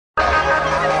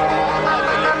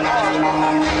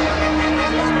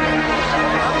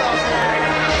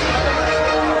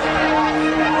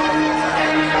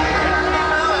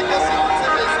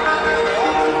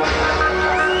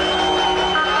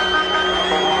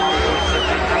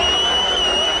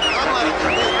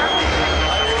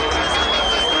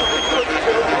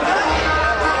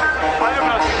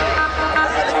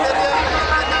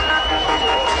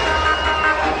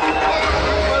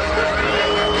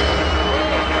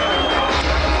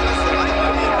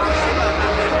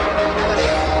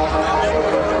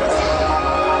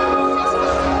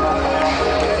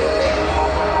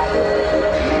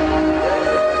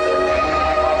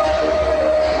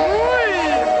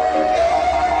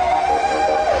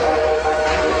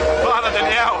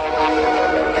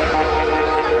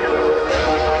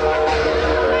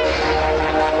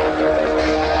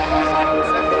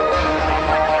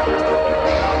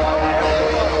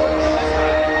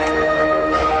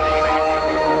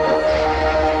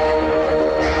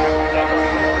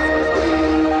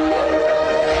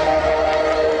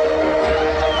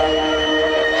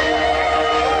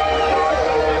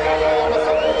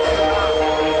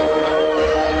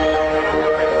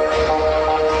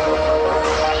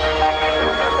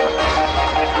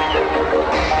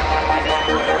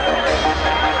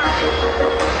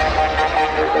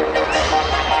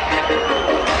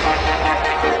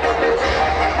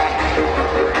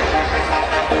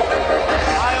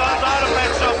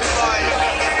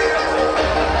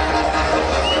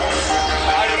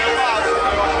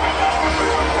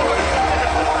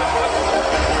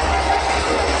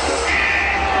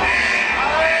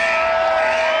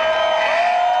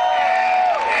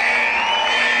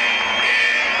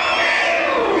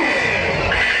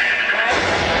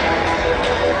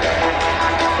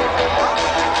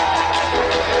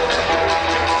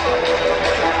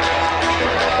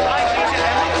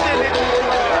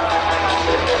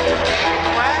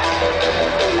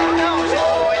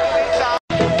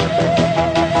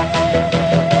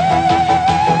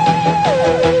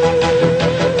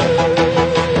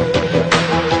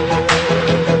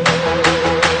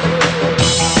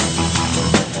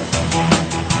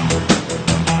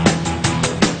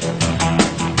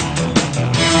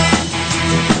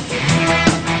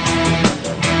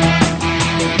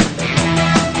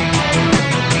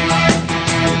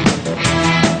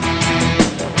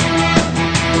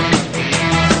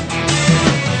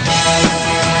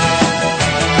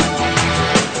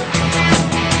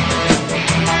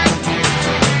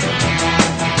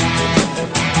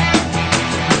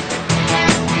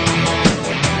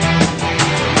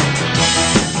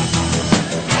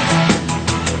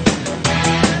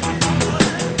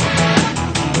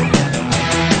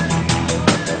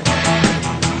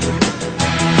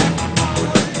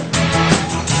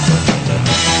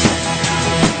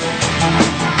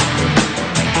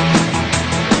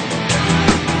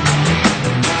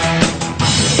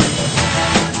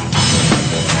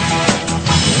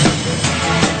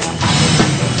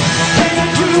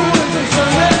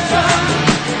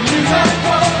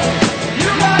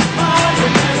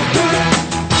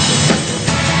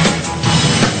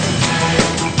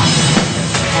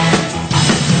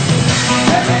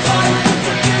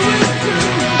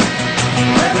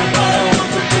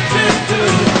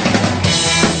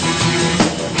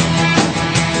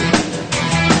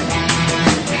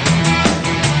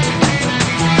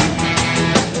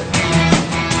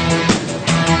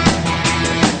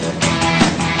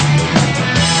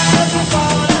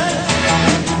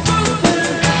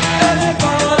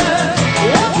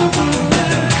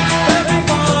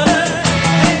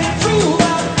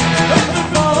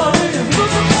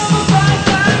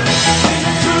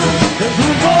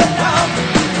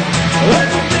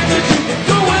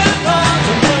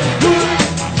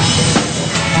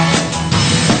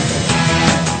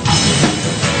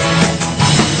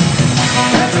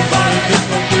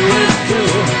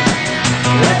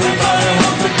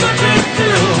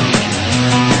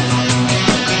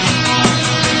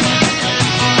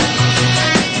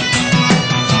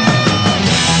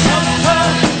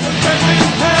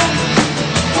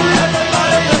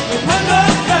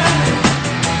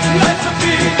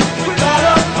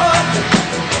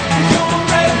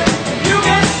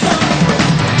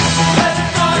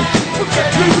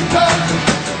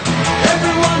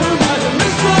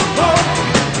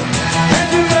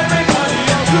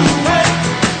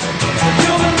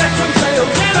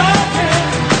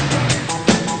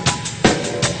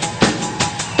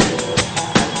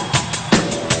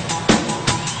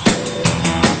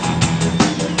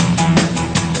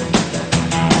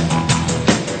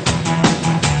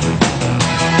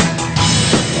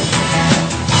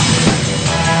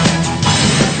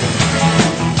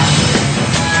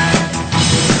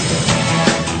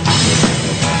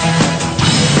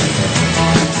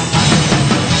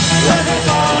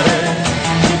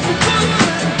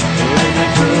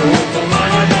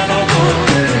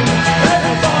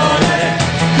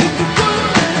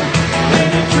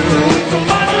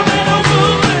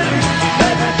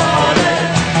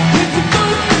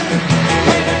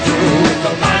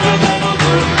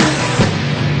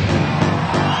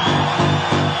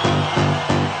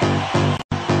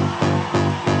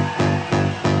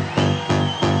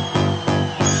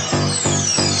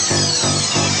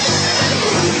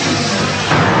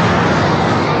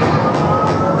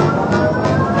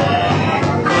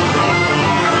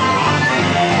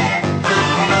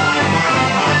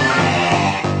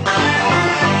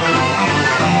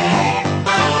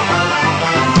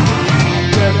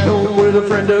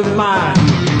was mine.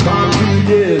 Gone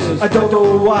 2 years, I don't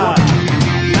know why.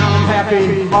 Now I'm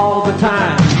happy all the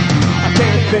time. I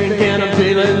can't think and I'm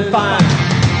feeling fine.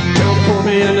 Don't put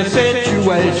me in a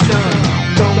situation.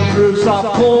 Going through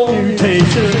soft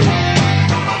mutation.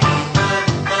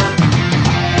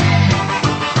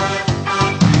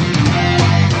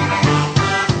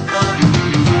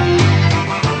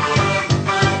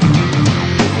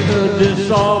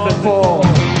 This all before.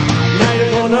 Now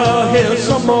you're gonna hear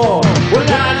some more. Well,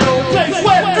 I know a place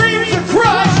where dreams are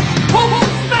crushed, hope is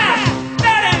smashed,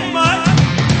 that ain't much.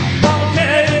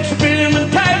 Volcanic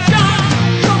experimentation,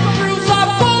 going through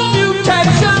soft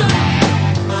mutation.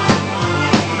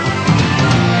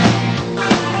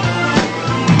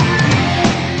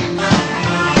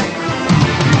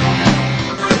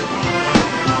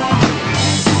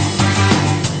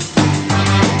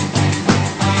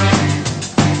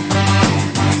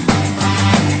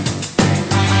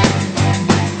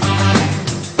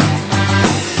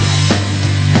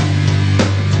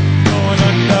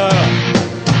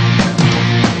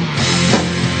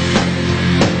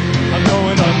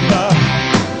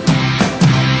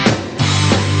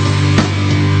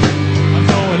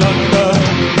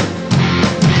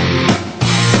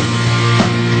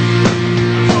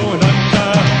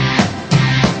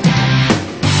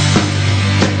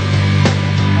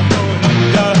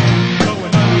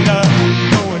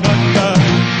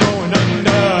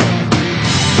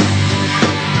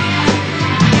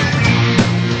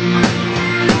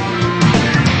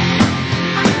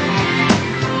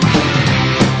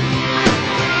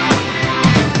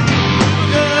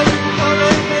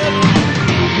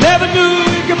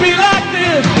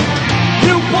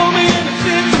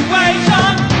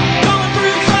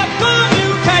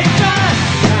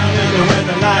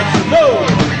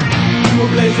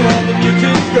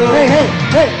 Hey, hey,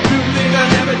 hey! Do things I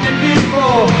never did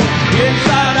before.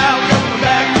 Inside out, coming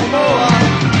back for more.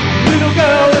 Little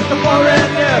girl with the forehead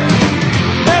left.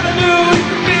 Never knew it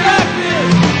could be like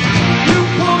this. You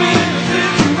put me in a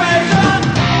situation.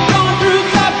 Going through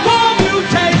some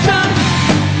mutation.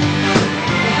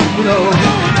 You know,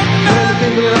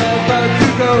 everything that I was about to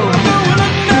go.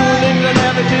 Doing things I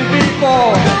never did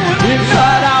before.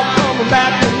 Inside out, coming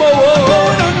back for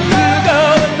more. Little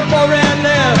girl with the forehead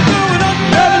left.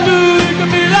 Never knew it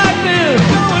could be like this.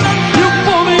 You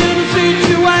put me in a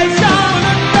situation.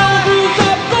 Going through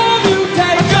some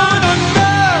mutation.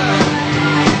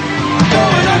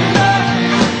 Going under.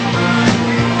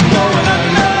 Going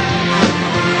under.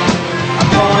 I'm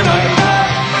going under.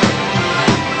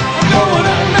 I'm going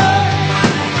under.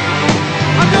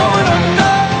 I'm going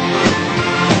under.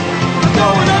 I'm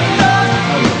going under.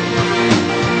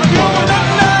 I'm going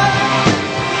under.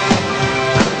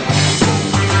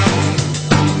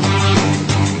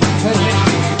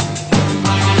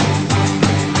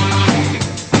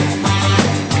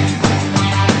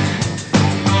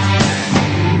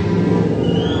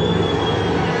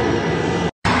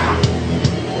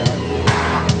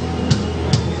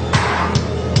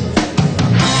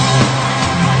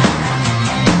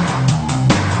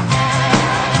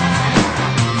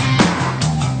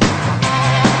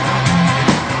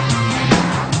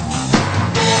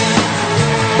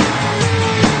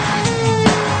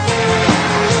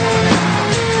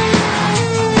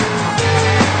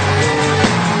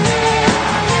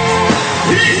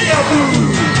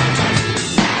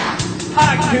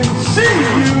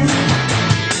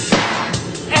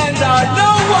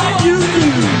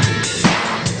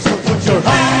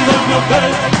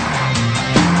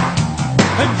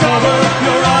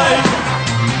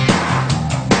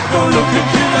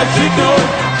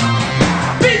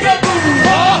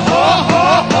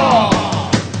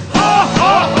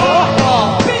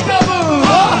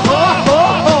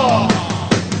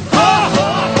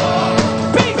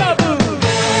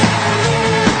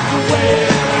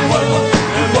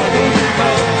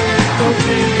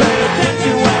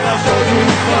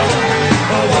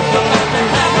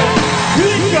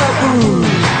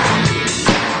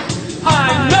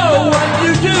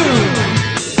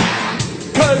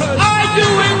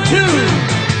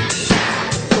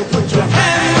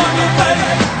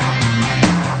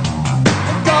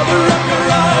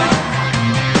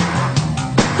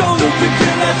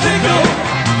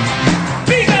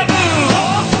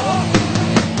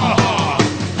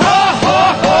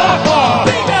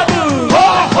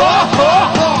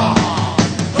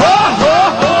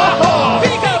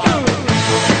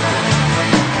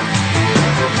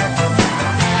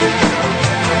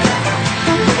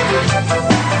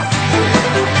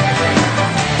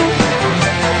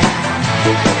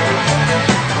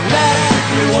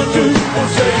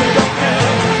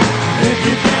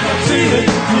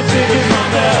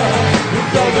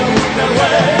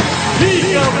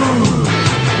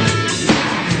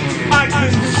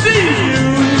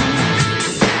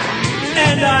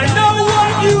 and I know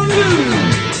what you do.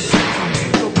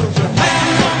 So put your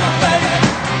hands on my face,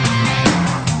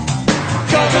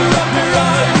 cover up your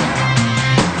eyes.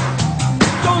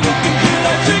 Don't look into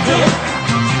that chicken.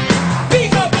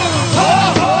 Peekaboo, ha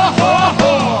ha ha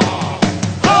ha.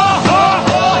 Ha ha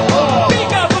ha ha.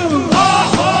 Peekaboo, ha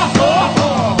ha ha ha.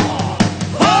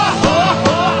 Ha ha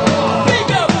ha ha.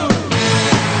 Peekaboo.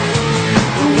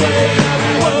 The way that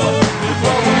we work is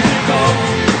what we become.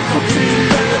 So please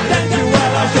pay attention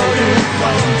while I show you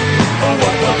some of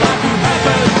what's about to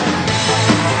happen.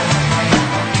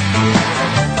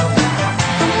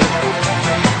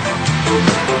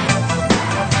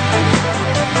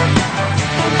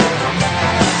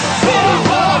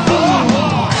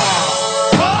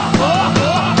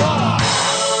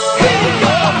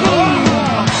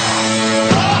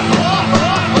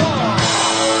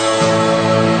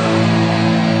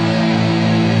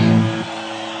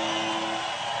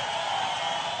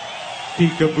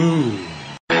 Peekaboo.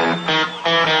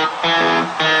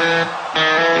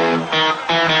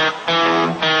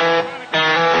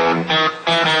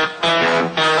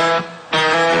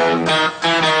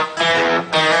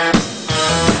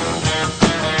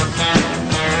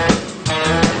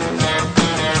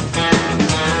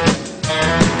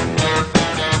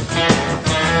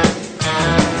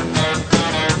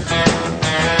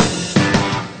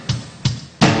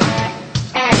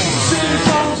 Sing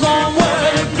songs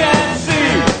somewhere you can't see.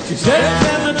 She sits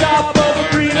in the top of a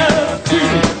greener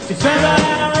tree. She says I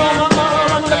run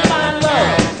on the fine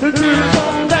love. The truth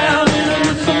on down in the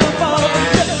midst of the fall.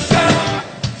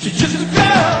 She's just a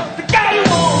girl, the guy you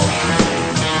want.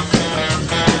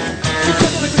 She's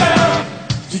just a girl,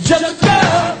 she's just a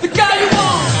girl, the guy you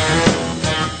want.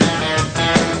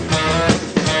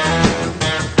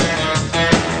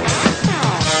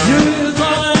 You just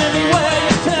run anywhere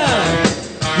you turn.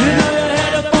 You know you're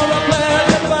headed for a place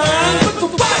to burn. But the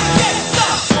white gets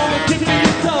stuck on the tip of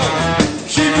your tongue.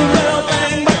 She's a real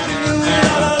thing, but you knew it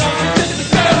all along. She's just a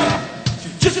girl,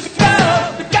 she's just a girl,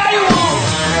 the guy you want.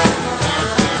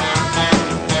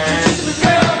 She's just a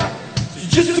girl,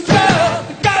 she's just a girl,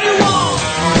 the guy you want.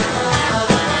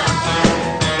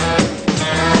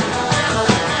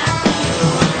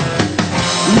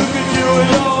 Look at you with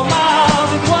your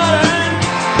mouth is watering.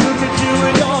 Look at you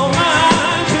with your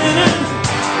mind spinning.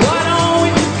 Why don't we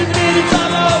just admit it's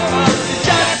all over? It's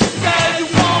just the guy you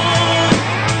want.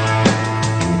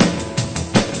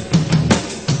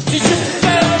 She's just a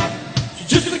girl, she's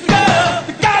just a girl,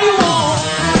 the guy you want.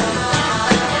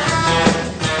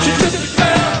 She's just a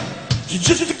girl, she's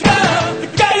just a girl, the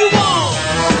guy you want.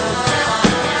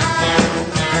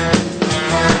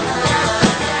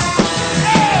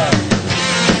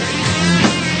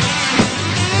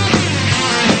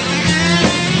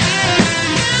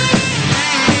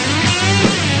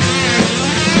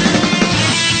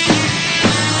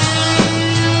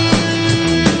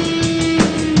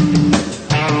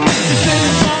 She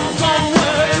sings songs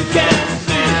somewhere you can't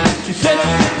see. She sits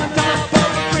in the top of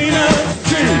a greener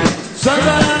tree.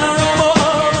 Sunlight and aroma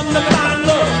on the fine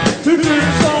love. The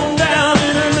truth's on down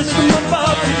in the midst of the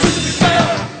fog.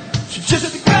 She's just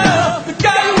a girl, the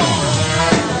guy you want.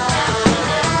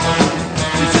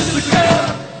 She's just a girl,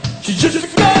 she's just a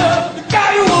girl, the guy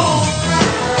you want.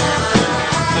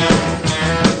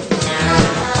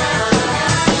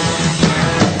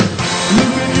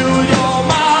 Look at you with your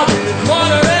mouth is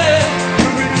watering.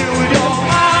 Look at you with your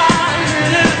mind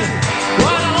spinning.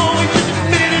 Why don't we just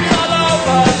admit it's all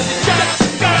over? It's just the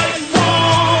guy you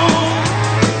want.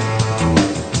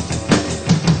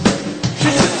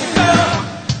 She's just a girl,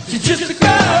 she's just a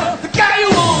girl, the guy you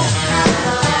want.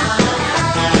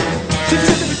 She's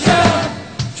just a girl,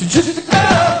 she's just a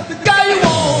girl, the guy you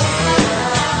want.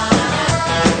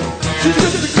 She's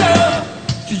just a girl,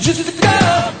 she's just a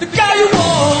girl, the guy you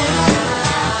want.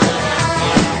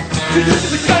 She's just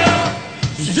a girl,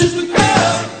 she's just a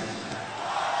girl.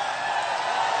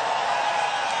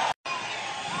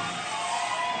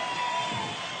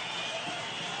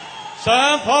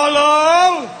 San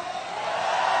Paulo.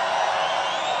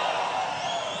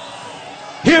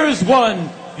 Here's one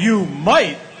you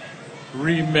might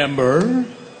remember.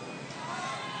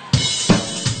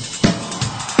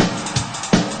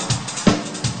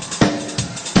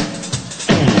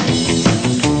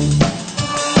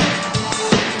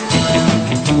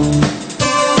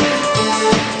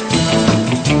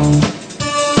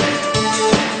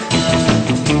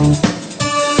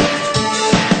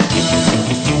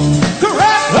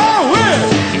 Correct or win?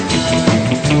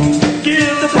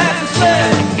 Give the pack a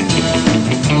sled.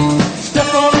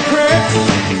 Step on the crack.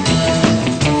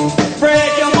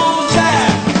 Break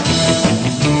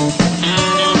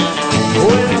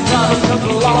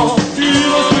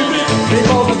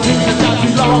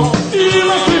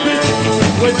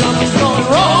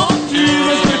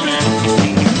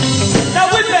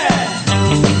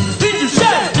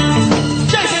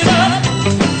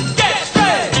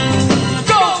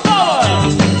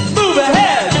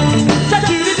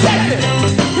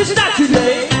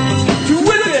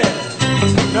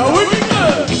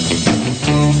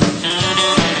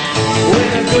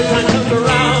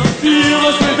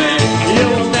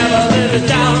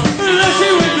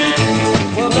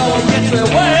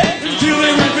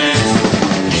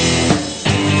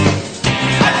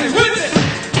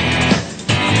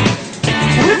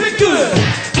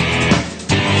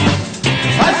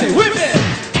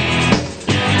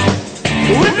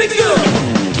Whip it good.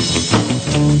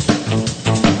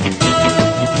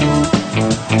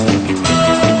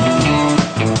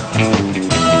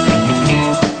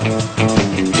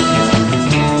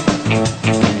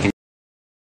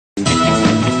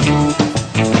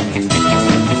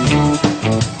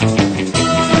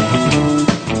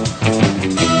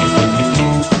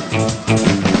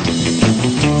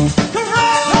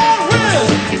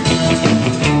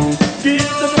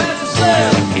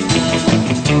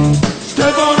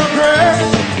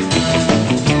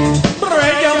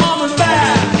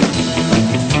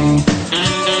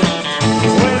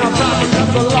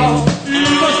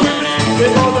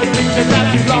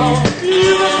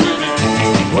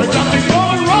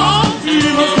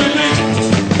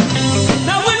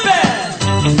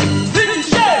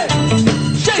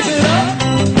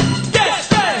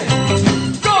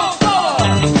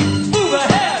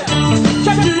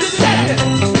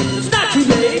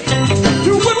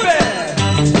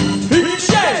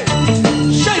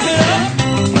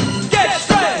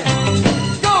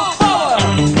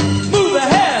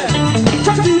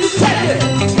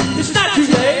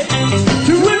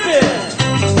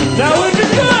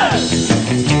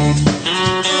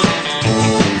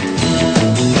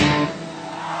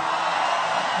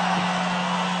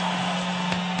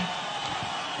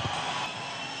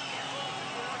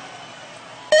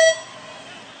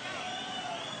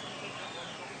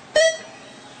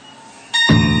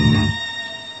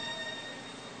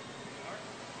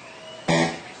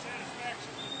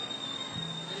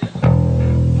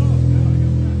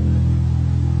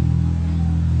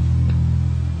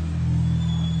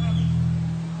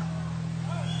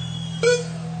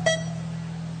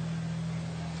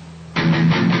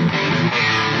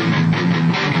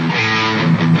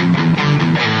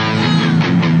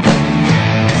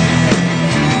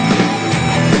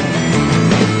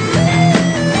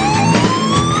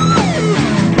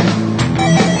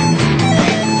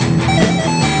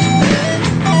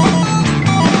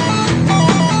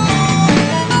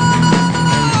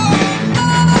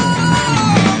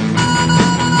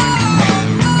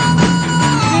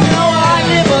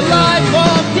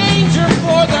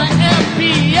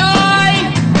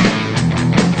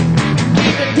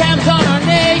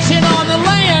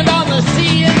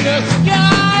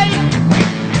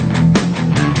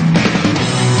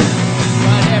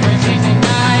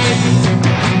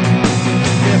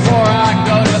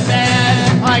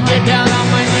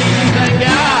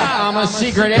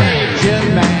 Secret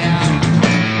agent man.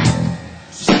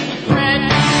 Secret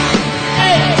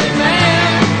agent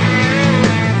man.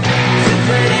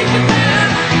 Secret agent man.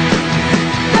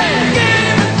 They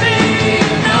give me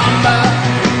a number,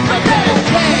 but they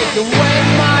take away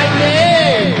my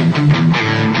name.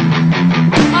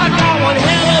 I got one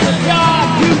hell of a job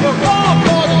to perform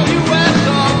for the U.S.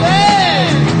 Army.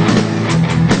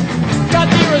 Got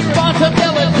the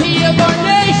responsibility of our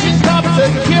nation's top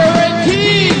security.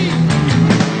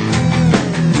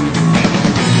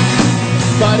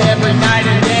 But every night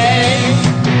and day,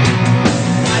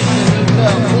 I salute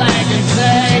the flag and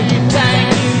say,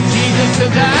 thank you, Jesus,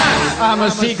 'cause I'm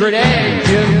a secret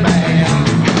agent man.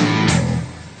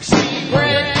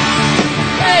 Secret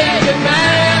agent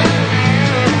man.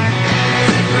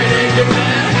 Secret agent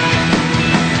man.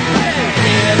 They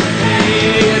give me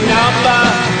a number,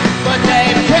 but they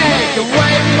take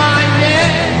away my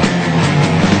name.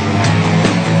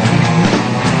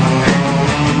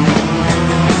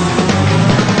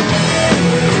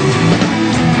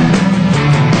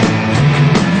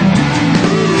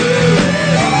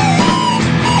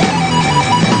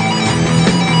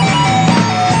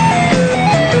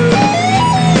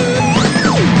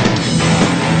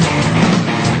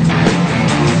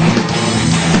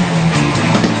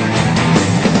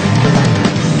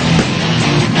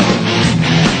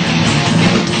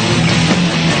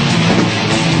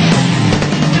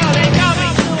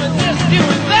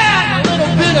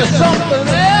 Something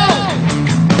else.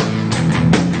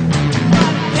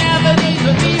 Cavities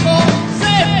of evil,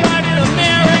 safeguarding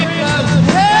America's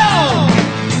hell.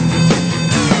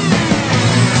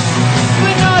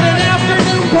 But not an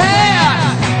afternoon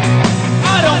pass.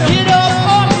 I don't get up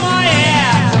off my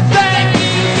ass. Thank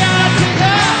you, God, to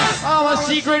that. I'm a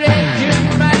secret agent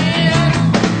man.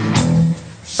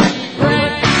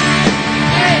 Secret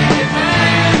agent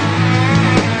man.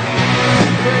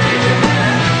 Secret agent man.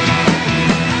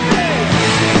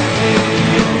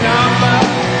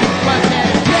 But they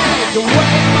take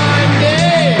away my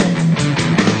name.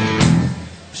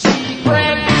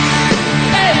 Secret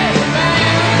agent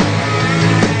man.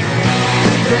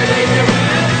 Secret agent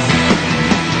man.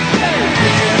 They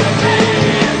give me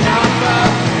a number,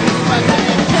 but they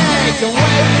take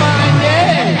away my name.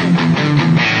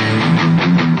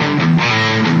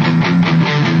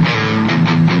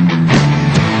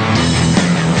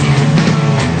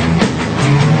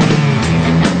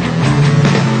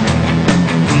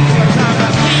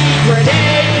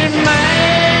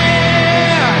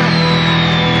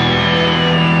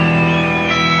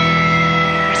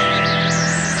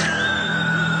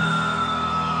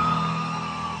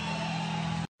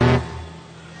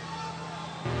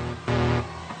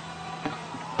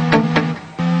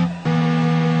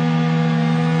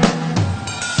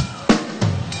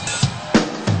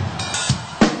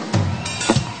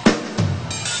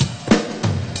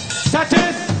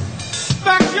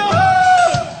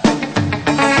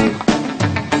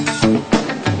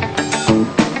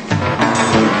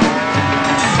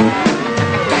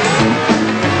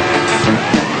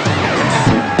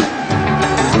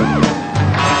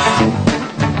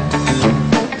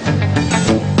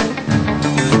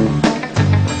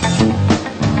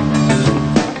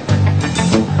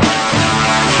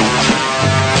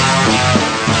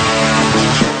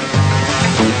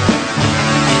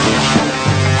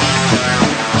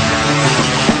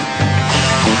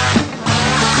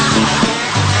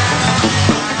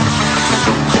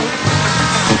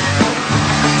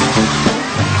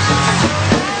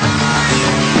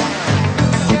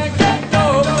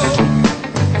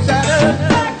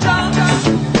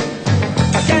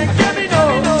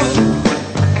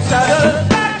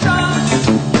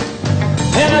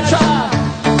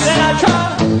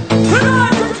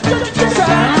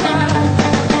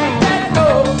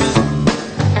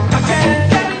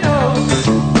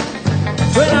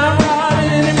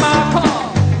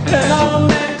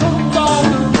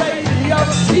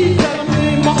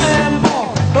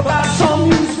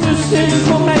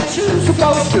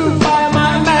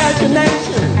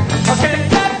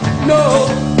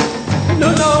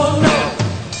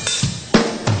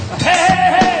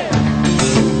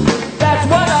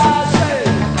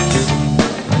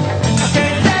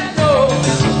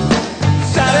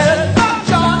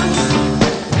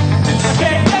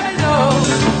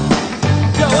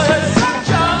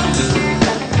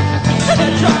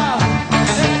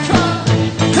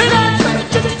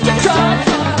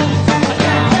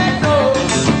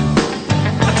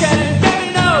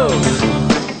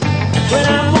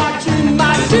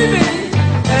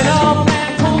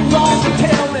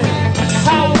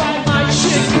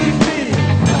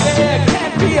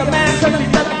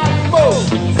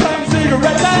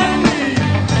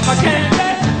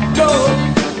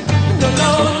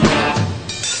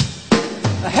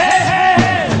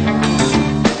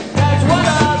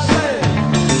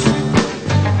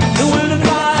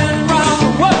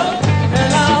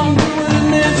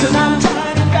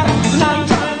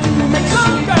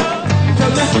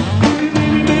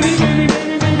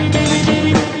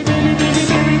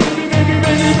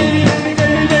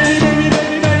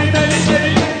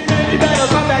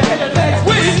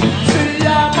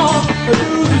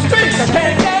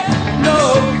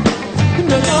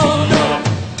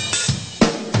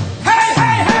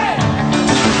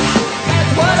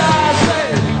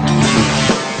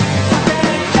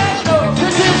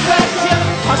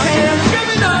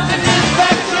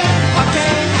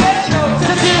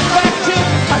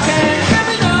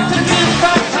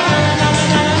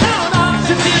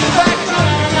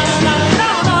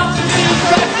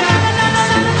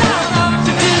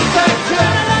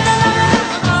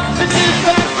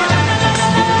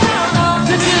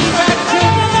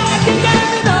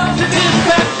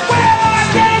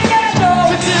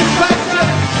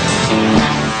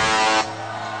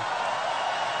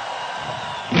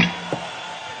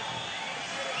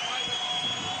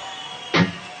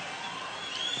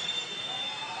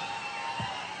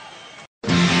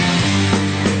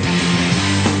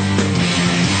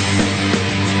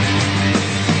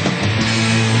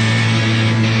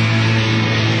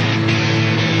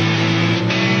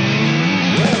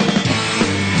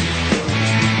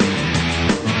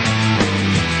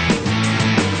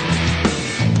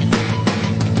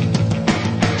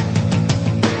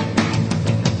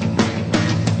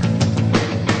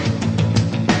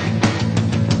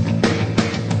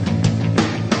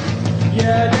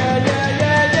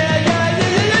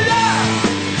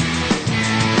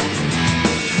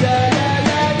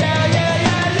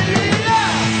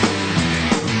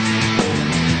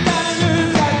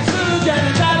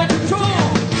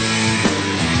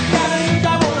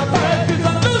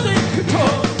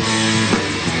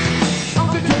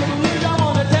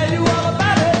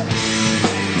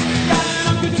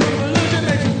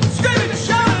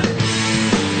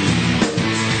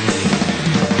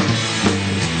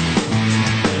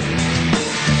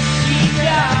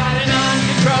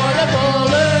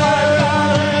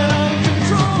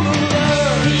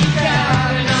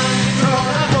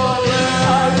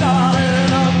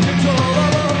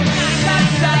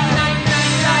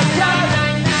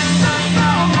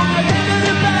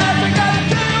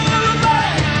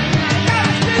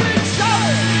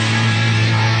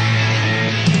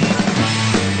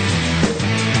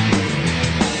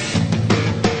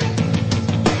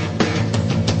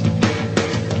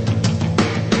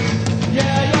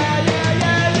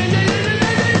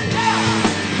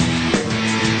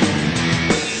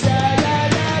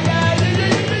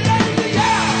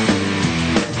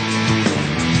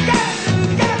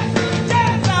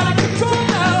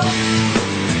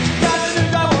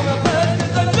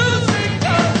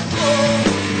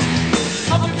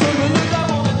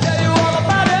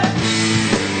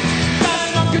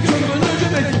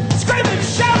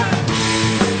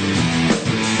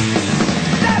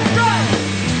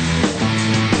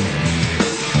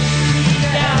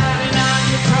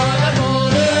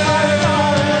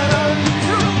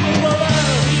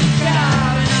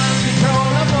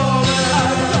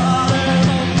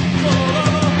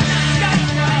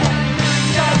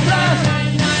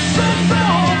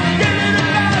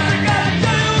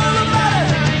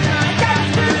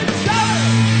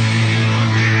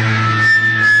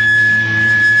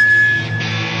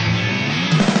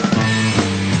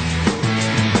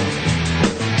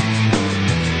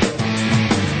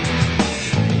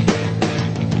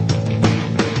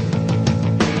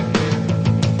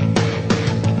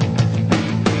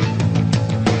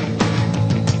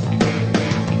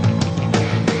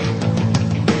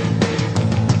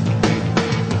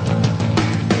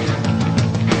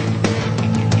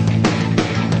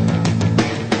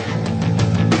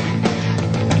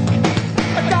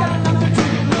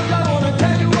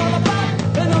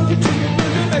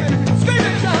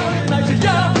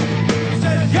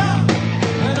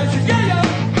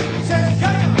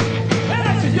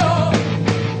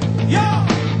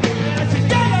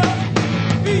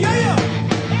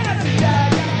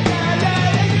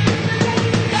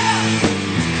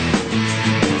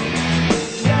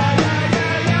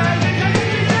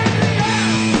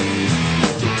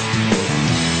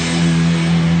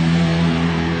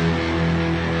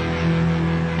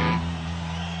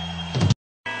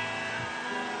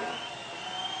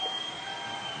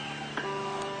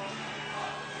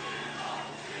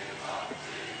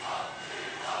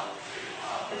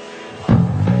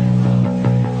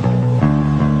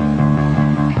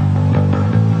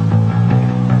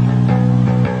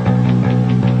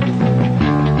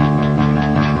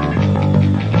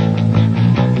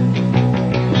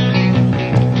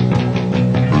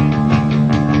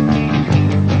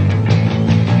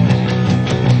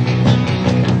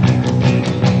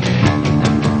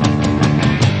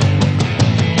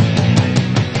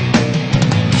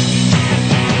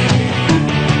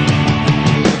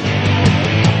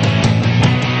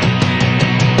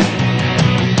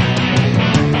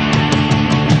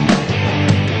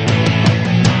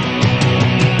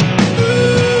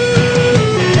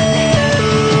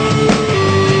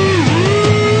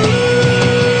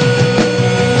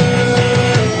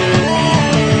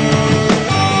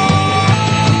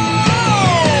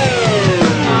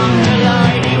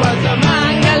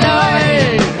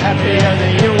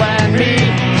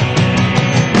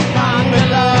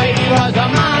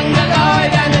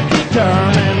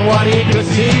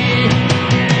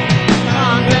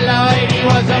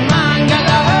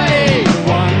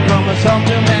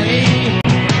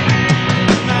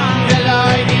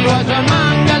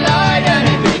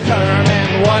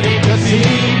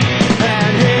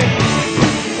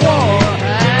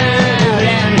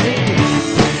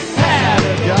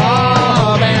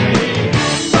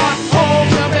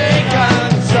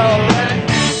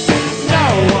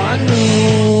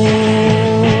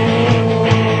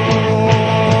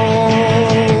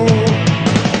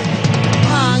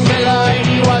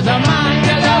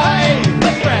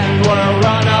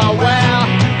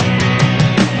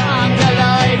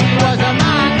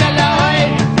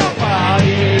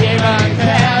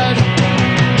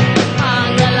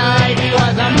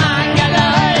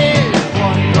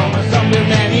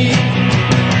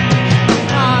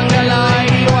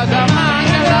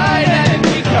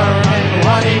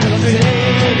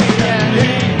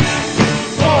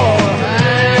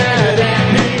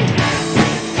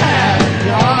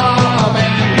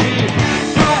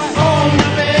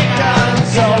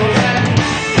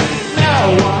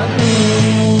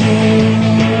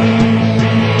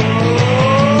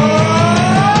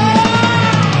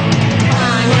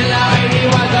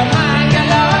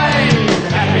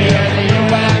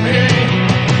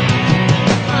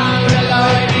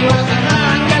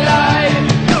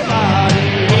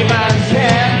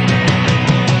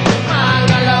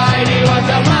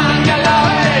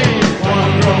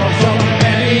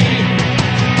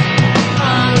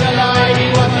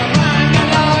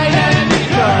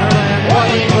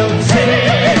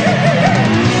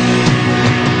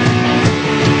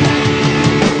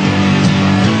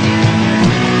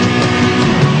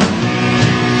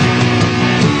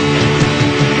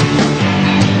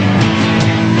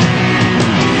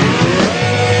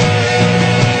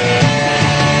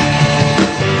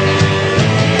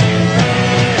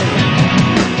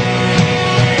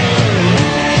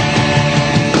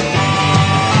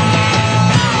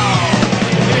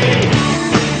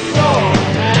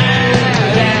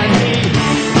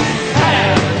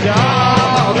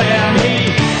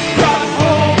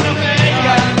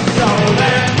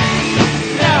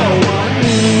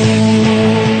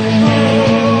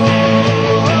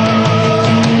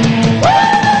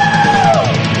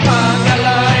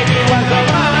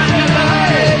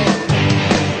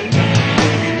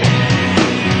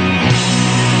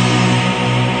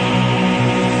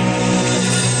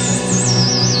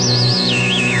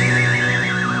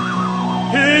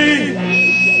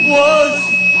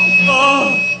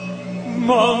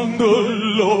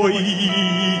 mongoloid.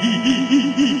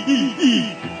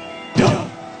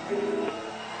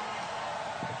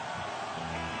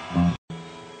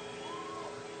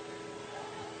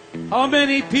 How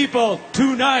many people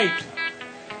tonight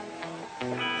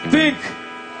think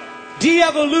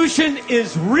de-evolution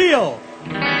is real?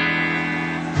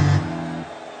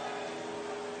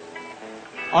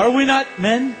 Are we not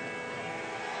men?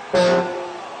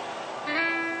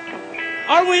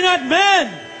 Are we not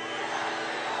men?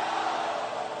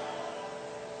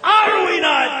 Are we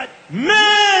not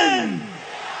men?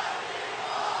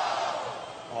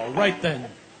 All right then.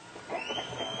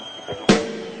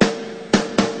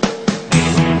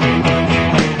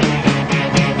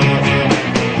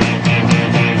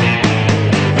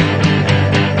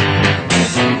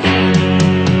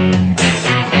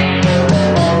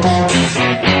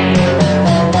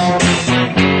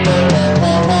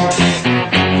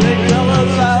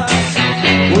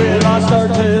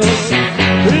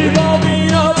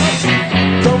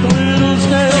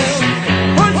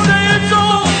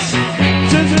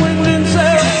 Since when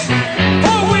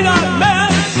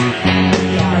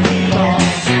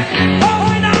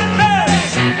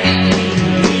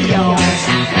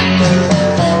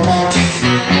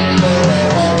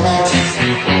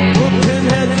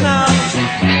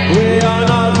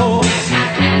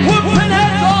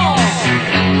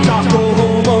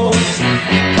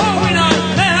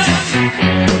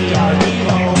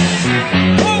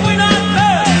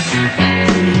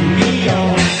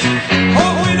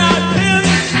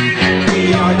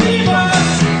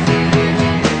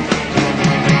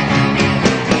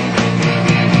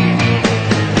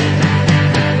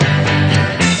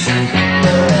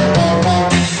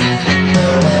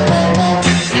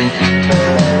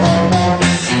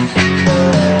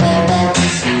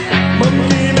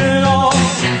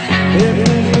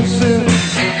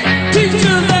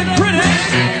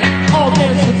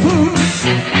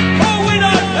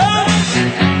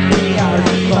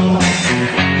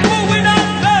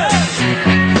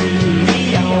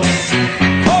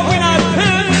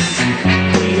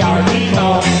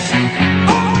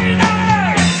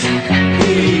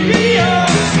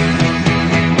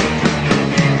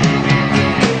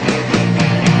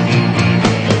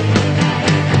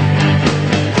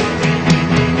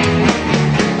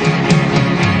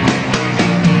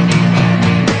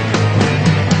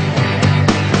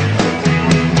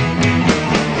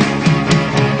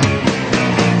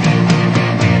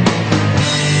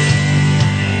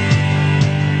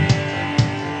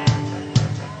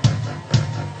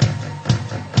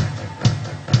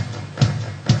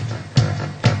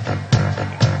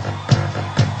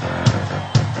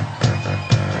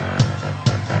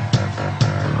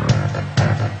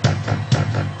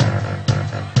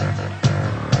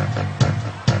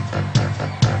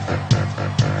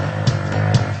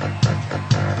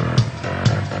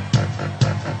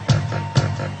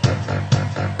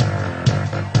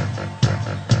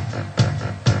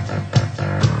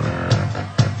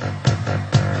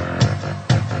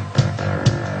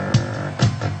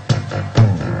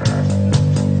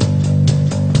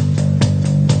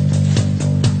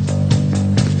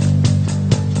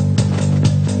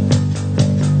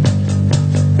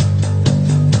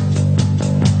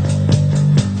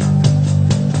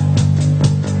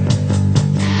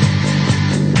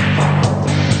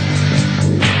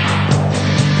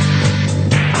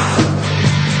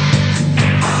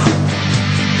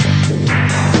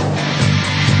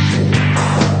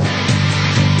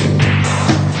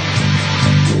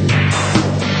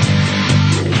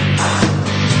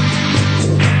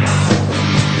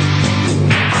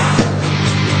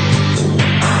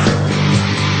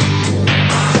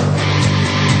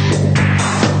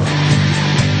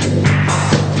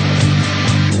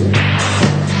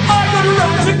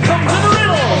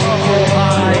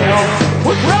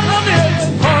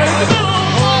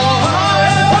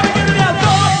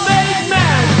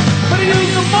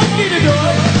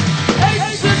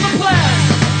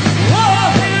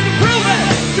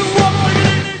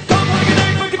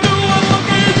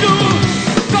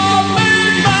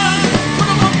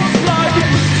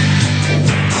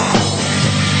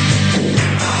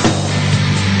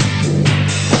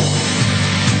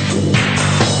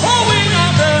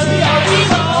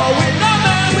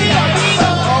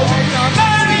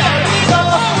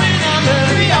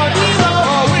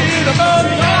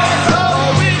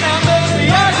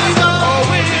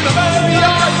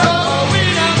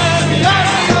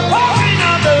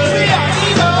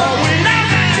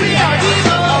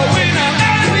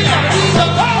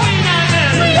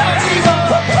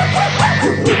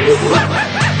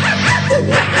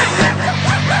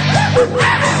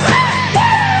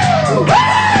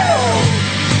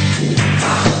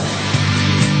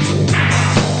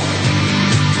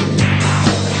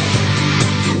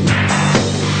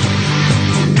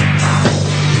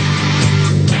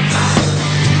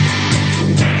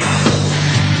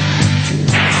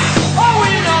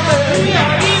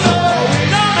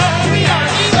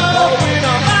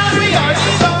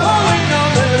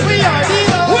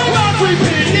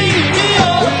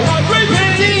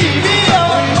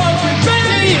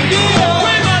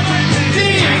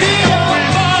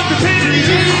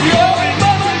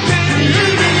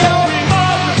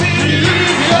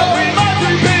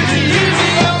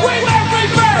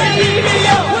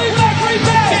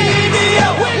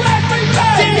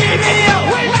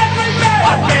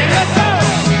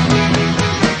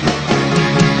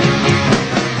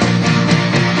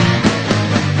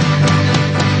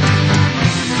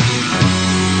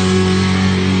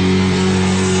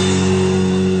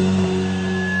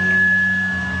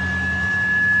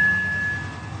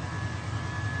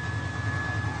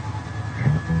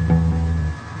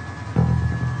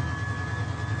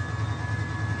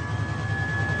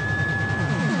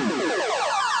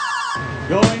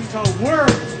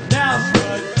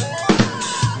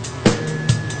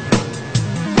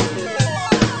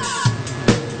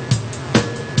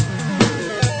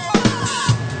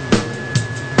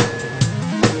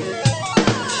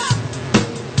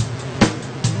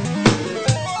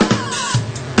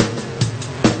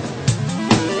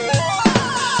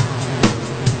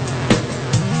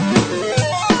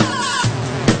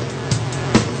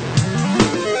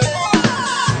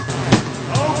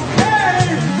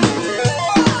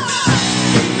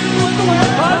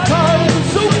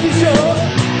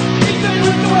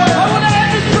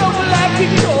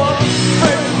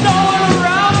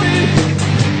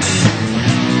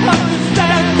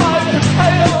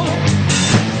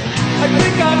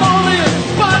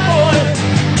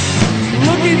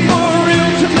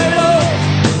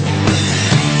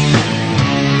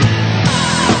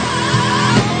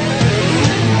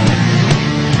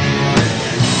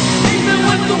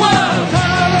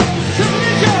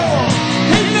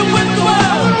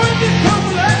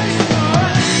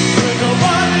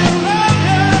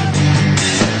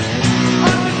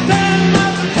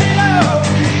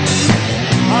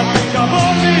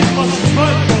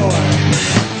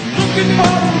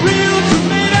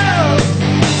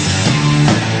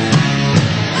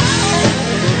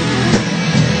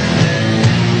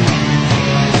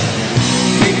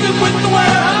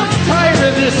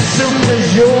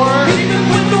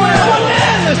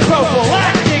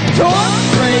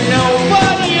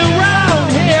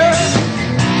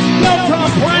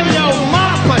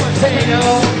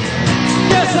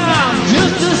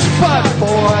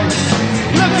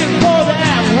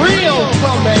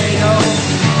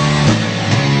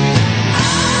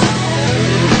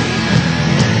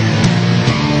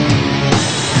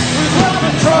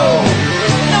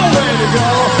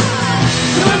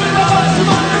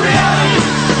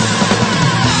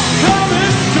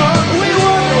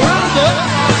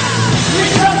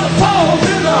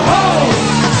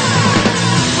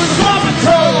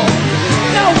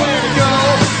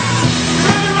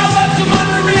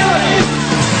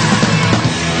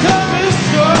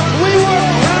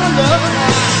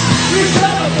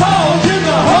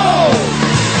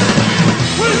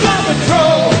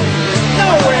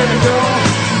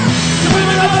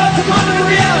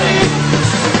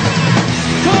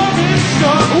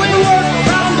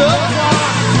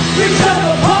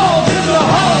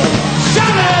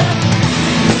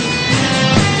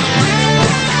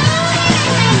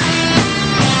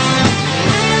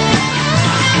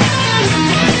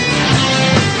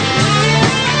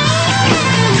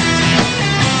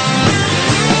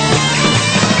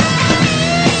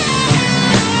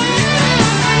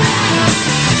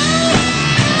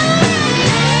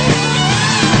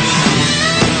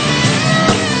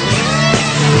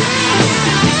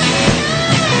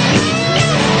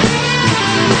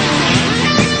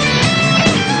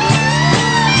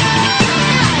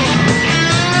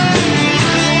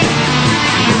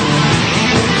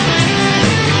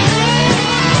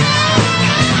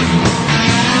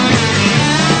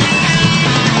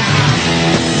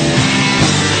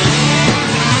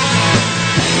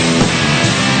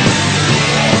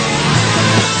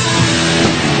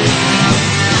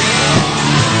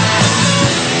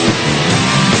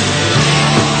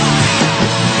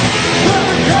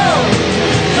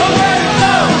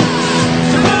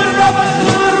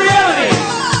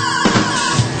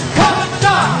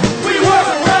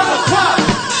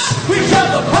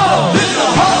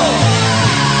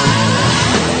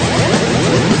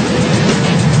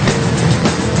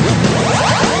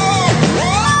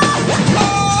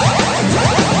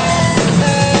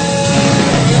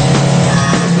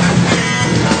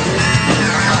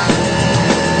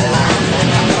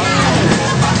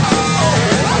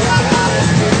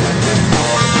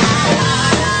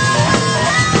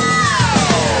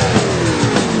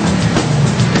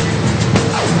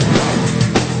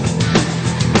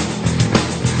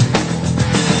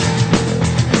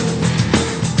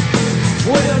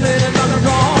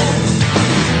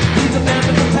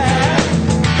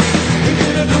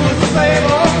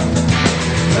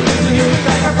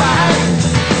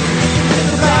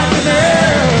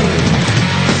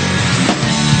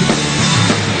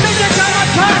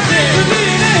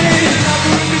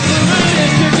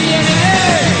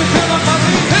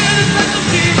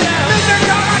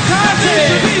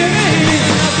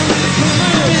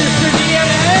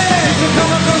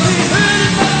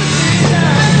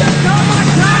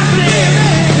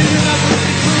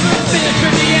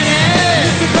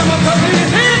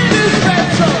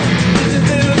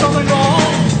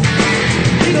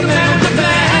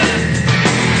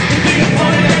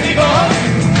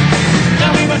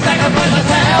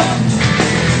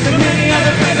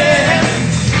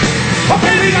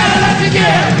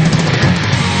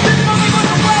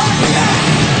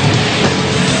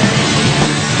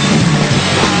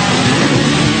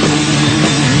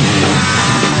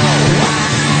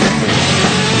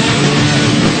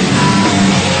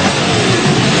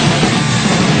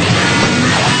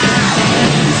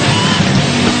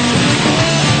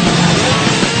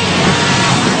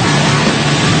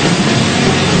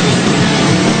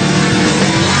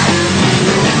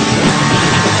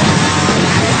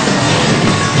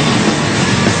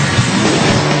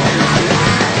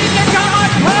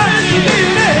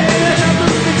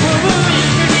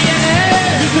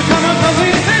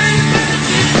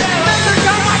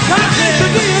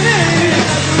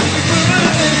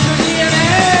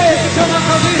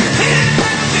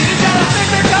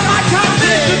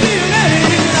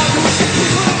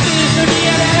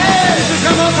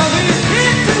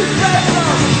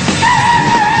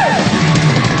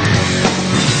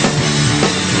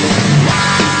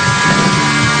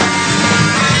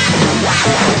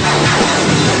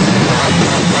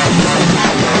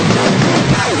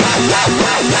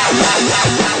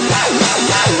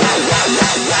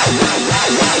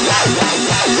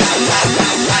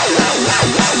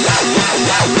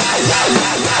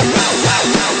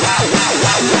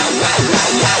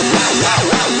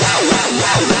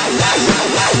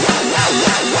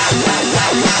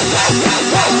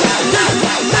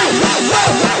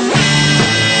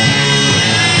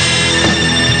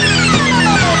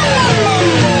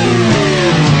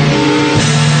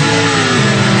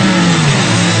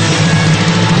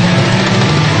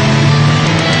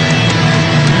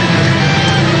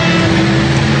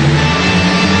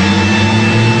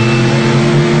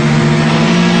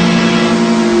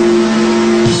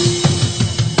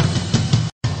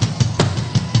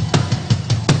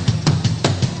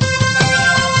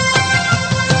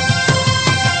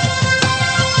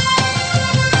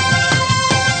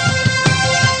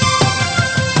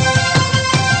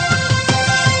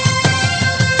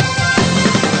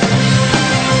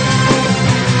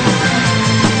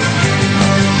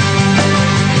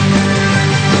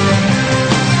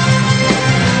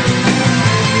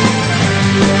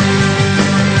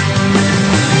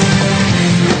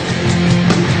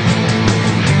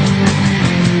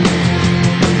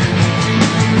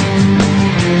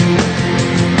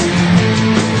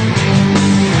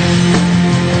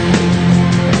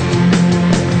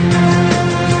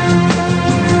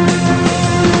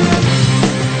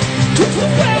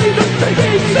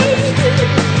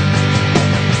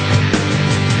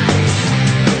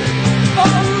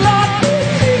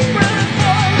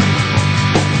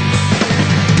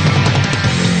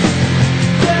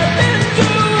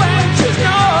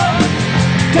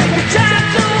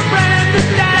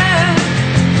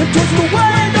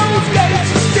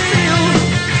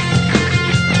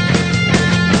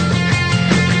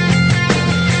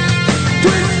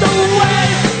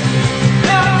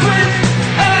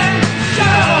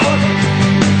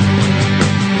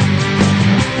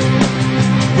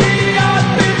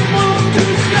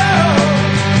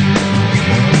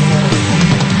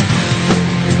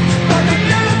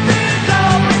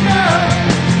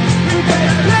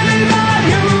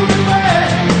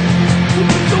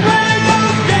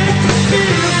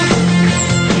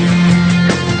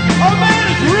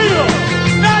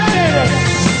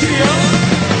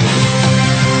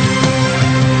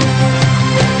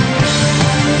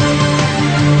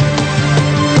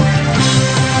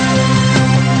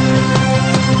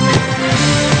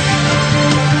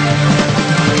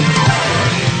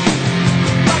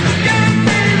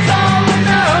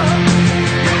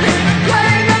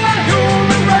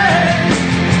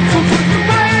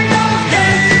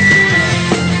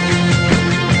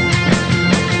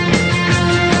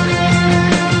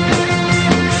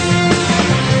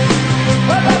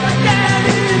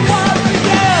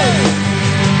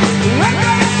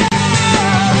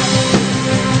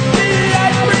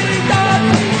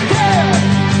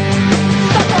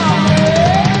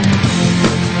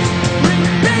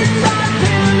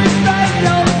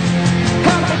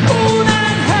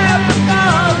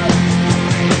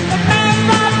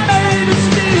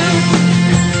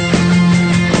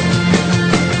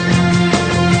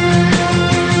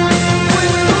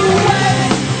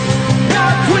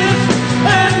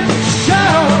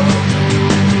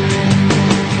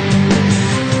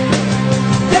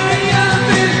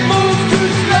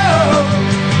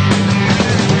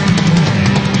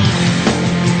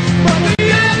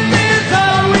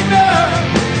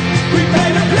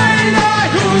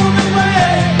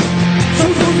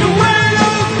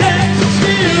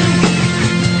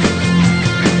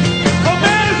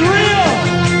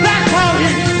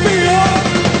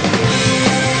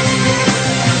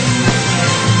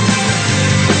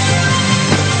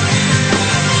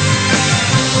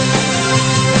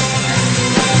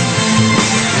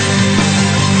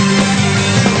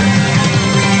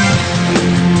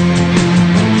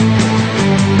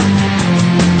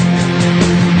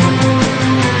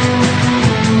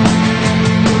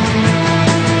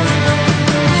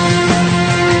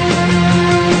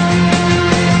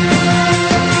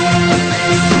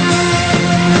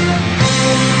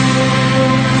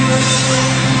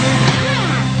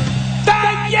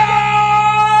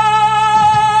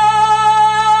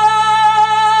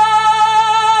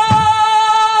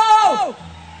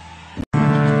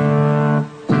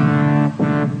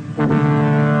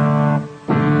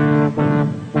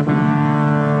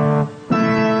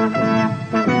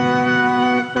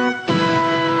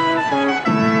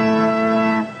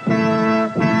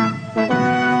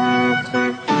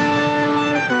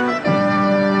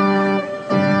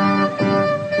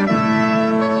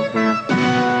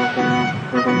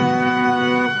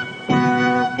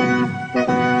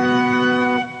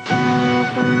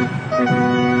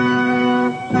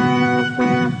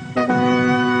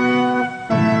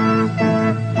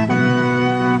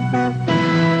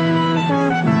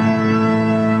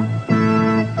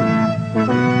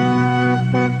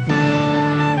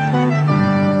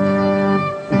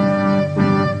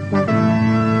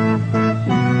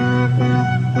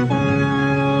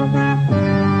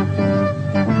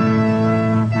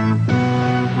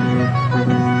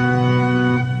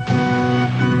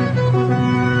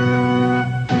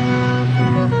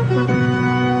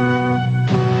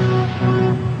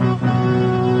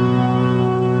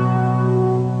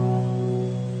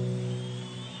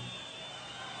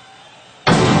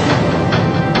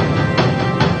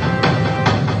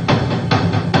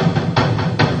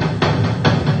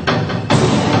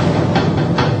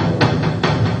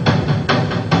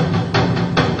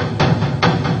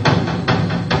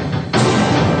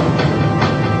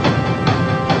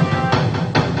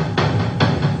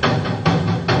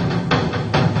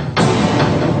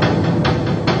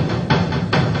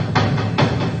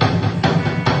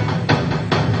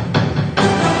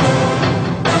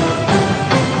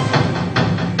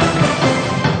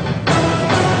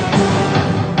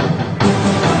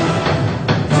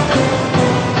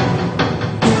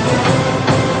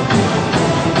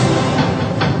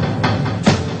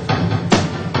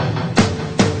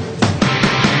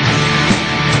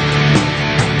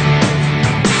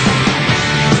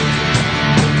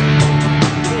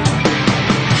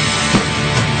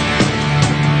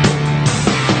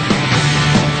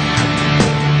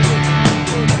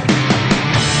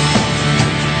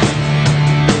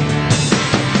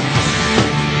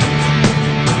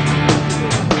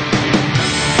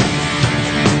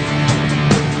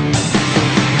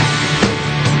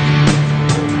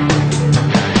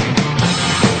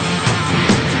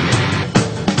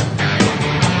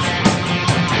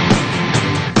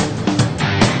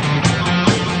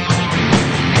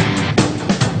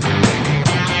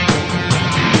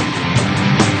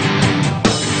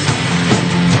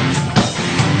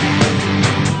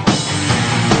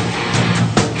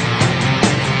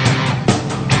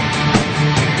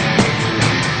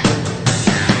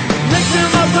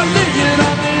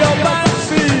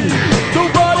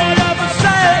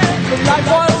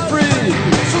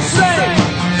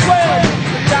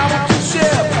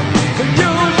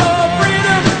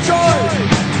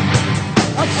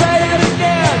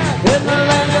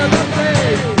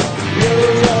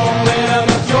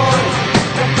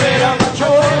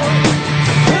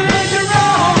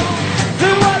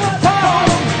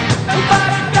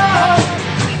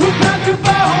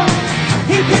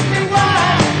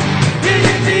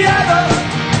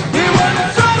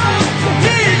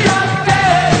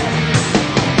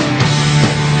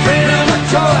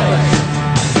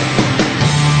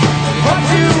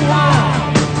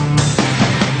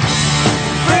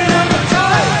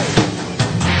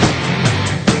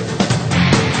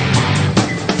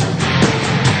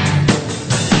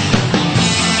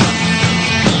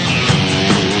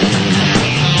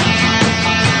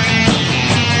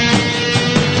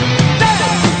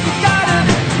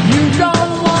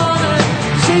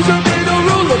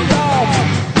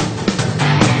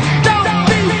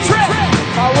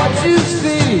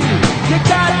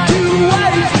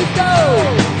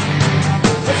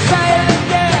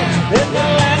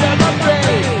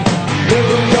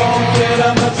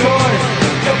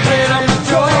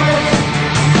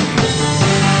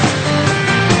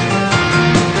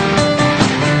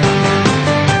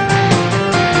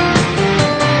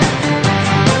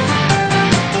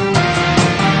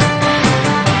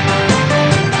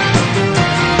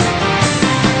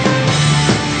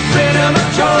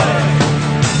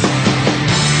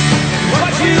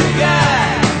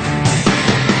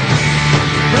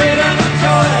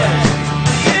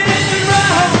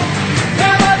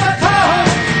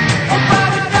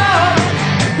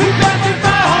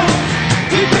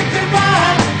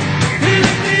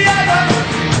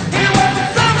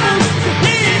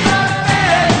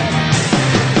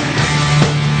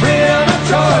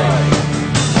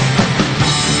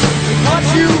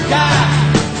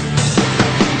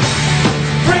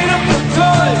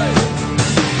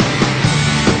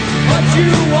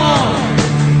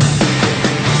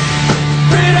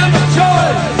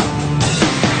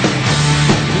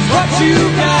you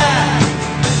got.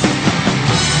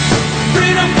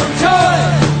 Freedom from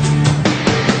choice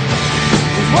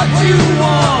is what you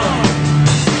want.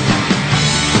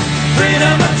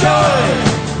 Freedom of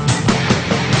choice.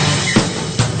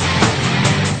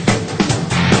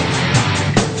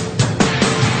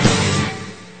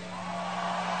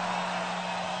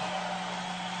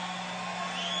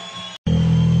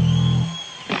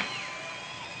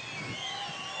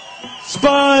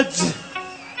 Spuds,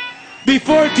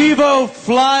 before DEVO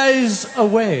flies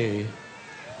away,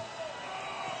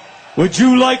 would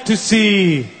you like to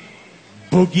see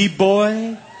Boogie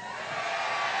Boy?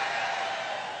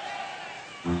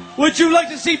 Would you like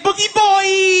to see Boogie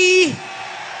Boy?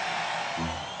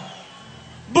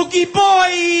 Boogie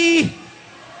Boy!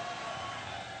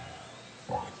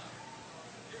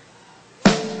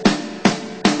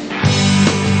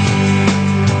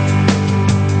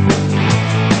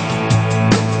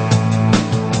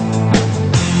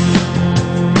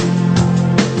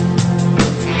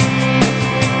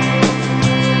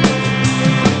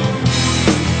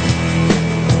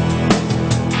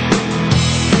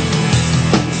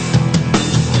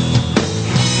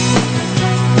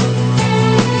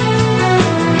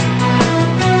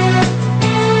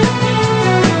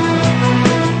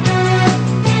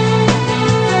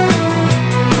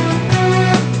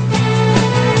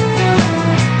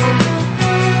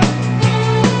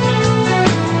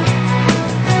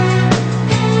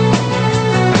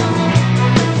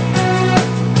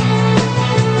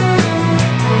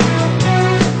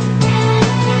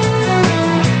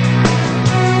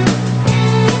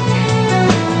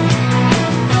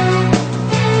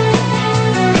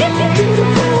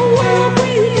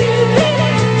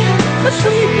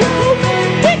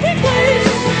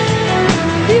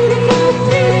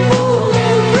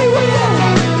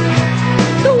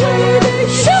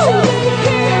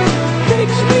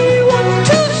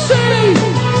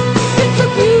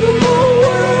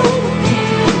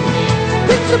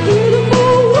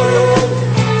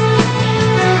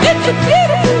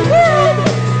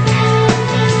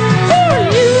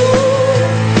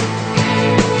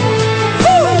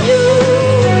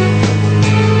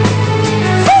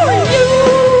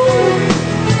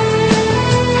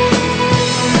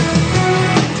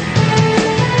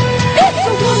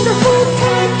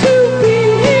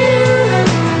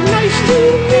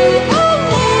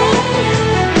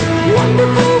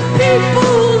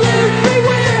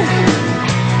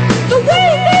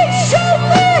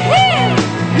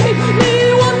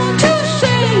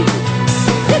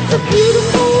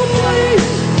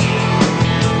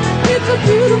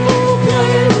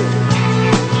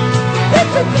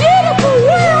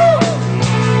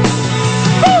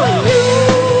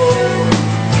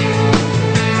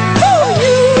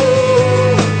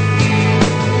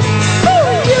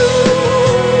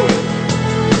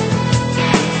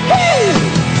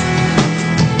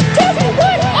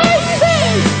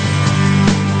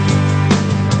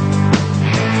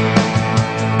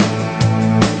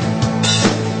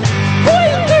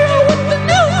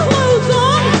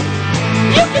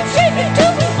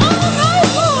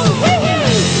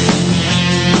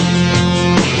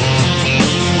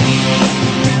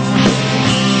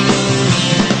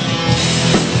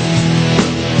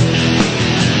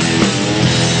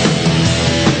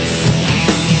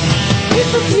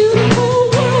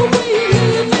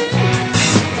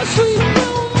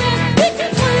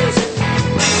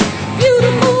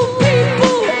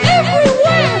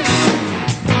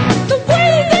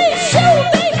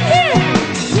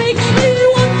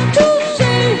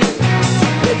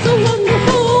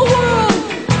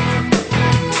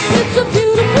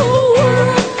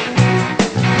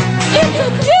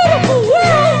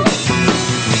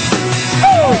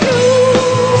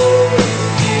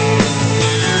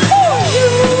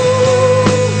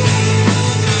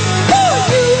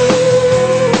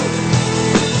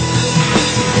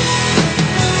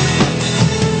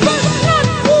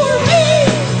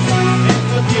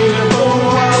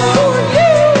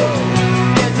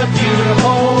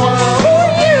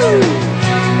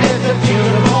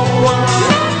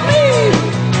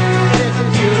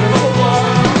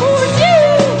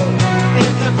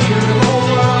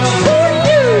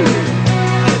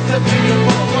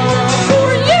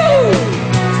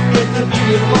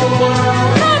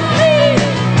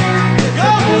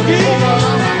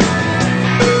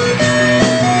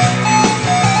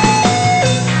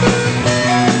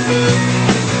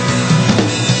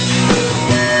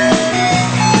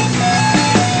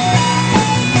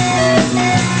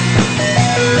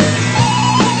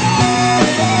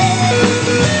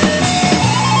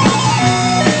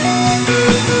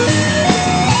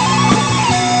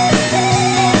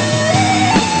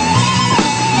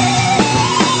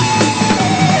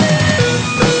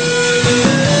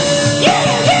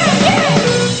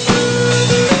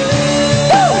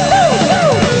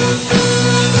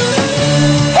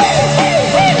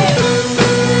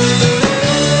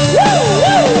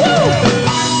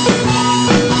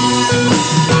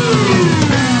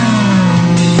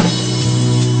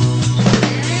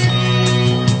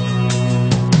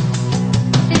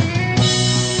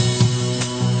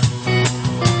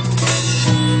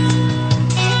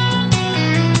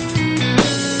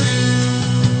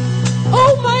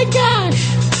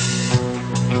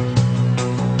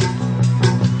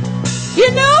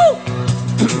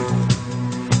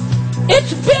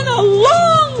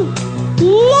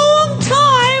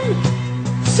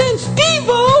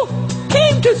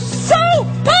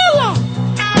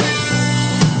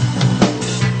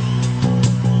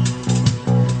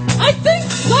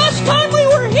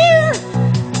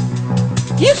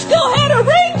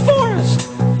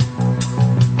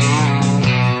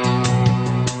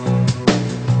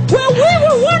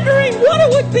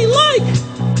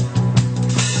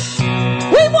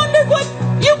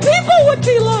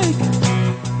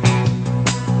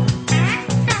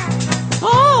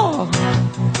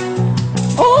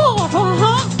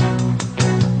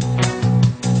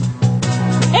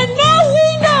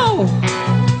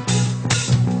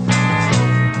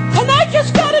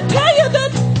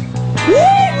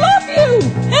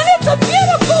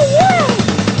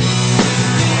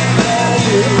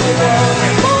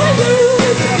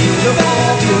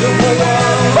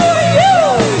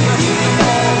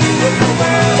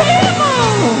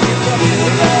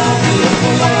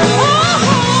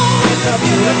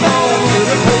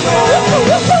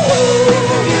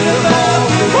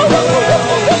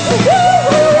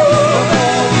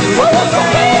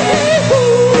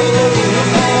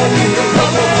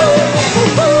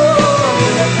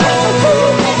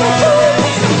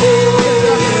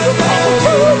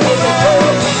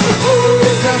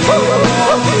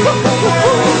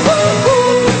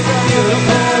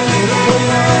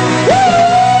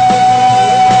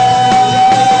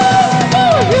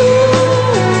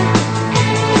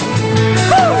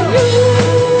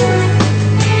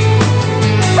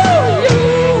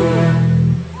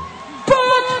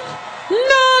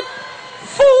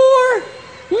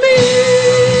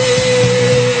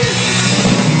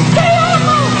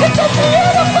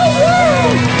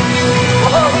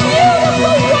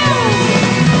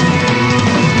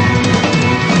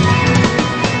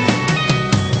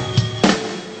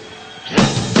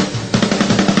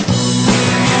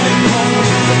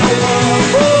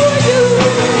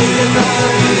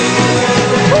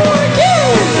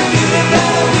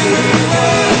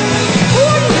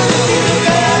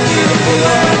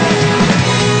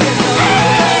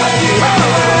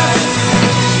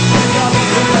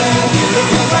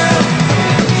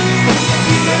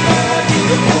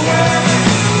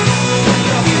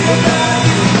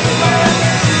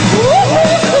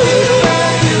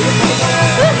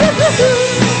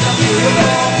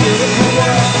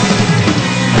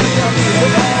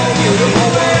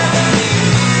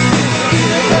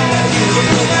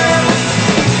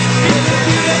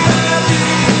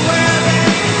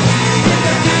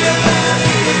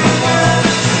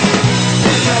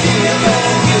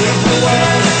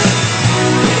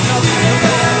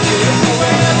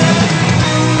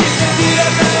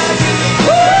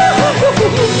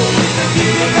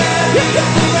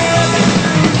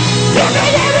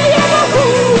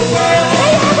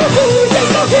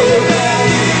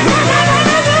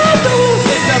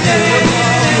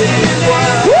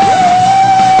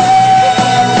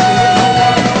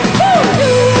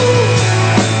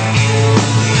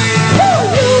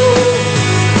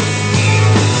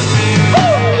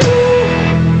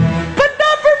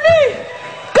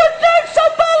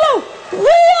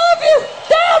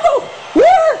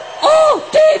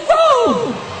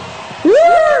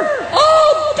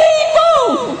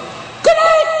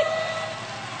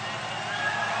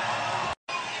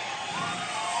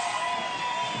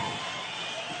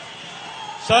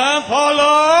 San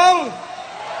Paulo.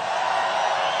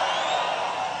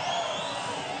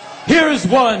 Here's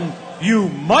one you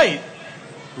might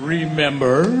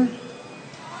remember.